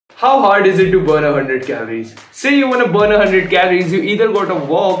How hard is it to burn 100 calories? Say you want to burn 100 calories, you either got to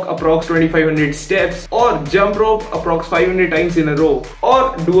walk approx 2500 steps or jump rope approx 500 times in a row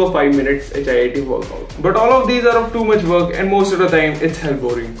or do a 5 minutes HIIT workout. But all of these are of too much work and most of the time it's hell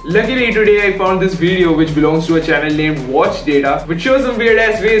boring. Luckily today I found this video which belongs to a channel named Watchdata which shows some weird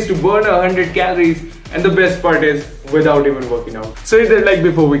ass ways to burn 100 calories, and the best part is without even working out. So hit that like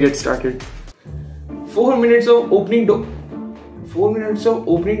before we get started. 4 minutes of opening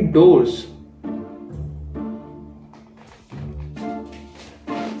doors.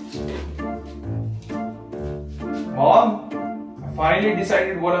 Mom, I finally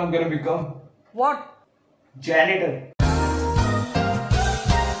decided what I'm gonna become. What? Janitor.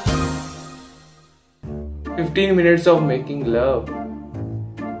 15 minutes of making love.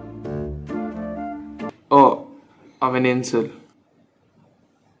 Oh, I'm an incel.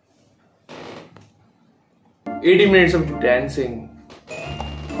 80 minutes of dancing.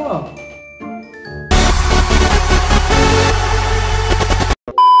 Huh.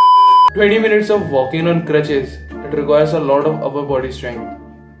 20 minutes of walking on crutches. It requires a lot of upper body strength.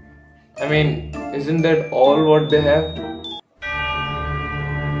 I mean, isn't that all what they have?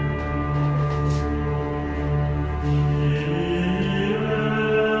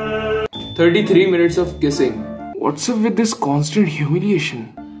 "33 minutes of kissing. What's up with this constant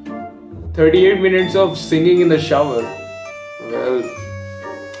humiliation? 38 minutes of singing in the shower. Well,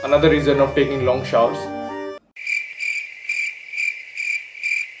 another reason of taking long showers.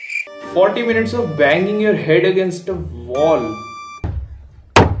 40 minutes of banging your head against a wall.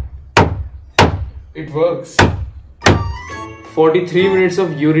 It works. 43 minutes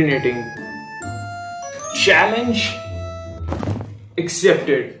of urinating. Challenge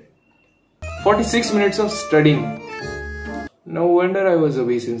accepted. 46 minutes of studying. No wonder I was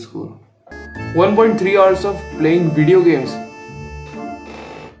obese in school. 1.3 hours of playing video games.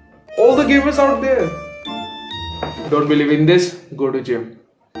 All the gamers out there. Don't believe in this? Go to gym.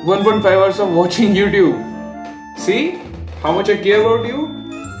 1.5 hours of watching YouTube. See how much I care about you?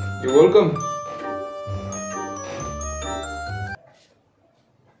 You're welcome.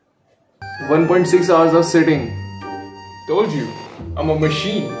 1.6 hours of sitting. Told you, I'm a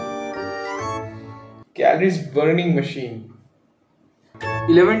machine. Calories burning machine.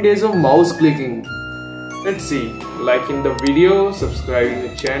 11 days of mouse clicking. Let's see, liking the video, subscribing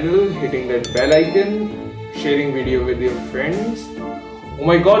the channel, hitting that bell icon, sharing video with your friends. Oh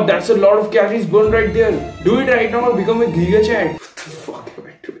my god, that's a lot of calories burned right there. Do it right now or become a giga chat. What the fuck am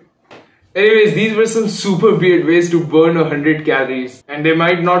I doing? Anyways, these were some super weird ways to burn 100 calories. And they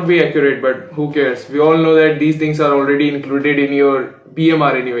might not be accurate, but who cares? We all know that these things are already included in your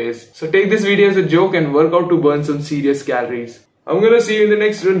BMR anyways. So take this video as a joke and work out to burn some serious calories. I'm gonna see you in the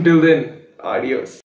next one. Till then, adios.